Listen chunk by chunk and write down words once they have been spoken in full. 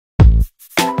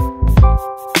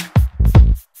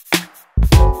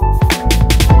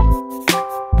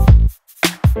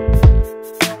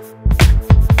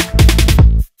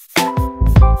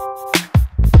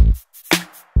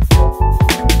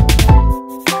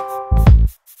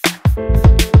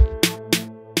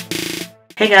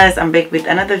Hey guys, I'm back with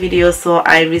another video. So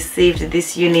I received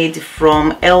this unit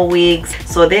from LWigs.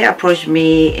 So they approached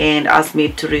me and asked me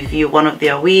to review one of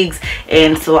their wigs,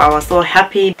 and so I was so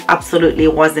happy. Absolutely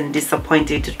wasn't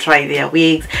disappointed to try their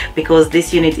wigs because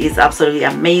this unit is absolutely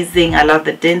amazing. I love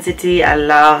the density, I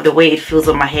love the way it feels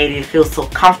on my head. It feels so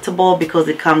comfortable because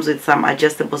it comes with some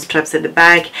adjustable straps at the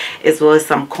back as well as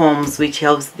some combs, which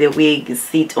helps the wig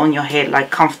sit on your head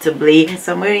like comfortably.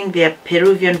 So I'm wearing their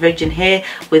Peruvian virgin hair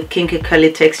with kinky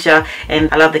curly texture, and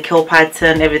I love the curl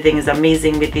pattern. Everything is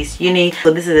amazing with this unit.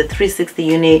 So this is a 360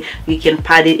 unit. You can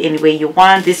pad it any way you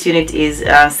want. This unit is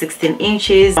 16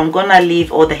 inches. I'm gonna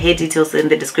leave all the hair details in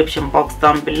the description box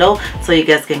down below so you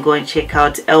guys can go and check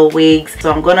out LWigs.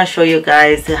 So I'm gonna show you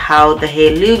guys how the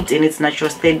hair looked in its natural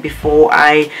state before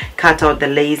I cut out the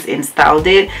lace and styled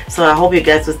it. So I hope you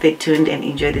guys will stay tuned and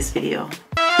enjoy this video.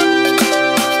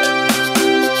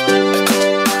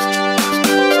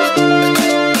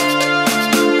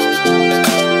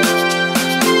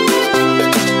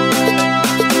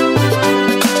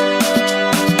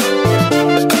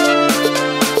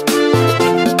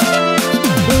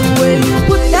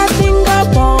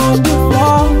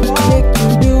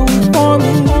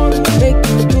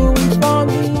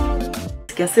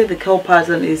 You can see the curl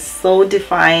pattern is so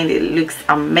defined. It looks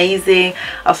amazing.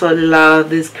 I also love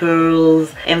these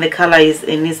curls, and the color is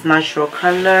in its natural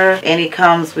color, and it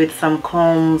comes with some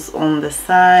combs on the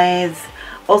sides.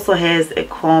 Also has a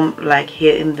comb like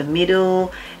here in the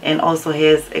middle, and also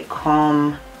has a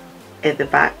comb at the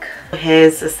back. It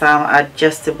has some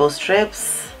adjustable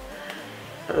straps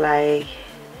like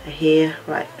here,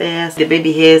 right there. The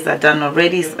baby hairs are done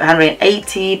already.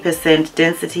 180%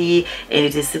 density, and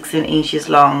it is 16 inches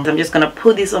long. I'm just gonna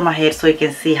put this on my head so you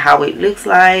can see how it looks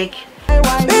like.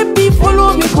 Baby,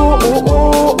 follow me, go, oh,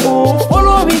 oh, oh.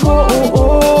 Follow me, go, oh,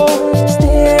 oh.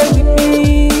 Stay with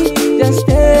me, just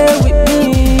stay with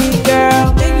me,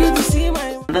 girl.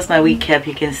 That's my wig cap.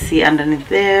 You can see underneath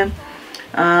there.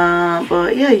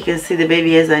 But yeah, you can see the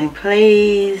baby hairs are in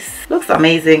place. Looks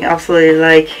amazing. Absolutely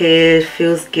like it.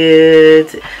 Feels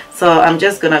good. So I'm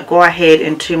just gonna go ahead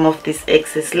and trim off this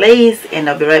excess lace, and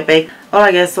I'll be right back.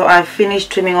 Alright guys, so I've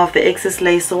finished trimming off the excess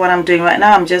lace. So what I'm doing right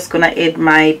now, I'm just gonna add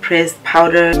my pressed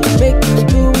powder.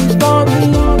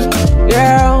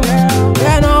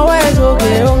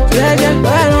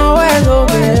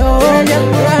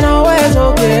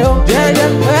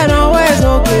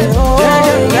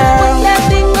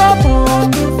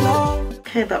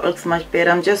 Okay, that looks much better.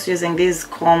 I'm just using these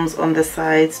combs on the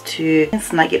sides to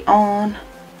snag it on,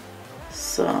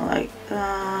 so like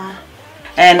that.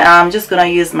 And I'm just gonna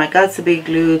use my Gatsby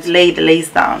glue to lay the lace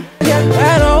down.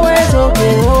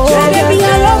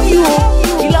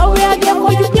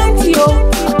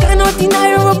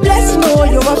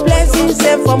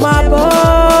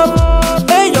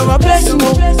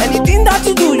 Anything that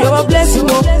you do, you're a blessing,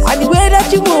 oh. And the way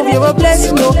that you move, you're a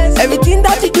blessing, oh. Everything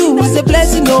that you do is a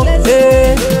blessing, oh.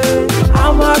 Hey.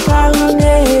 I'm a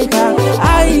Kaneka,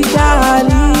 I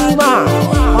Halima.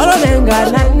 All of them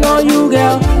got nothing know you,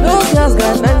 girl. Those girls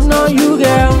got nothing know you,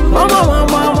 girl. Mama,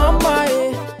 mama, mama.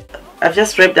 I've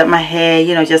just wrapped up my hair,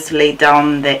 you know, just to lay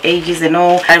down the edges and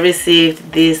all. I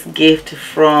received this gift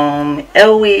from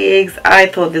LWigs. I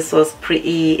thought this was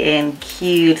pretty and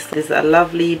cute. These are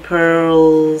lovely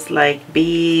pearls, like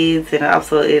beads, and I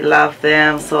absolutely love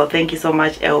them. So thank you so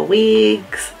much,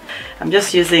 LWigs. I'm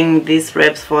just using these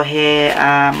wraps for hair.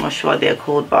 I'm not sure what they're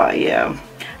called, but yeah.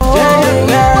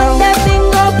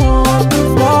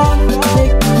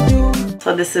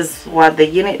 So this is what the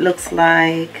unit looks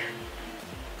like.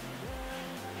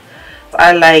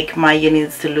 I like my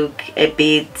units to look a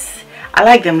bit, I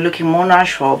like them looking more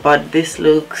natural, but this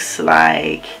looks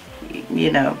like,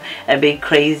 you know, a bit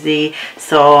crazy.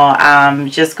 So I'm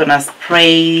just gonna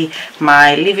spray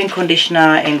my leave-in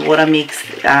conditioner and water mix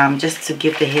just to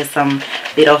give the hair some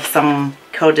bit of some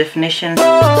curl definition.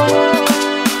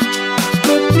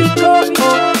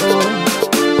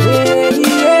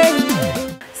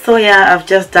 So yeah, I've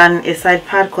just done a side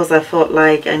part because I felt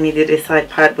like I needed a side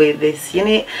part with this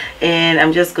unit, and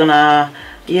I'm just gonna,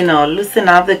 you know, loosen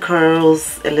up the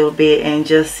curls a little bit and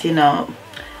just, you know,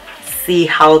 see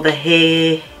how the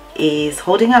hair is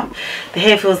holding up. The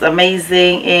hair feels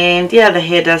amazing, and yeah, the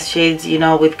hair does shade. You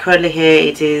know, with curly hair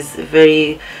it is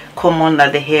very common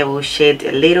that the hair will shade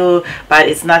a little, but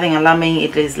it's nothing alarming.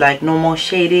 It is like normal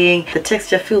shading. The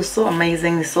texture feels so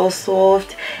amazing. It's so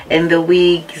soft, and the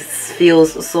wig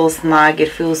feels so snug.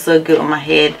 It feels so good on my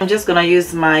head. I'm just gonna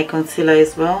use my concealer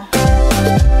as well.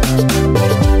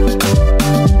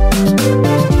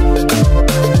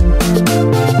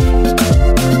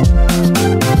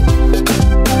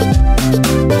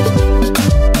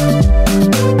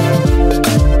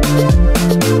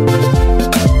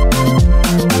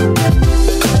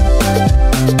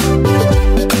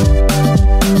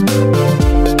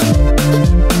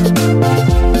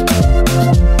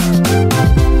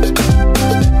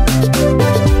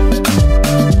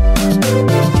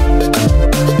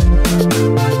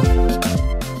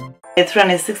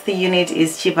 360 unit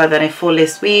is cheaper than a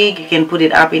full-less wig. You can put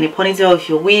it up in a ponytail if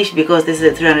you wish, because this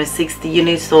is a 360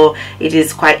 unit, so it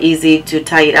is quite easy to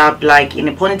tie it up like in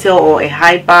a ponytail or a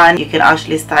high bun. You can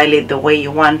actually style it the way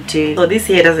you want to. So this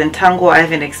hair doesn't tangle. I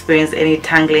haven't experienced any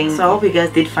tangling. So I hope you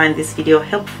guys did find this video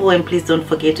helpful, and please don't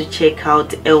forget to check out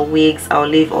LWigs. I'll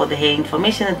leave all the hair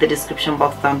information in the description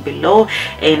box down below,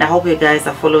 and I hope you guys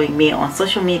are following me on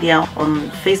social media, on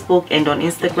Facebook and on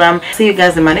Instagram. See you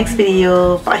guys in my next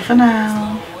video. Bye for now.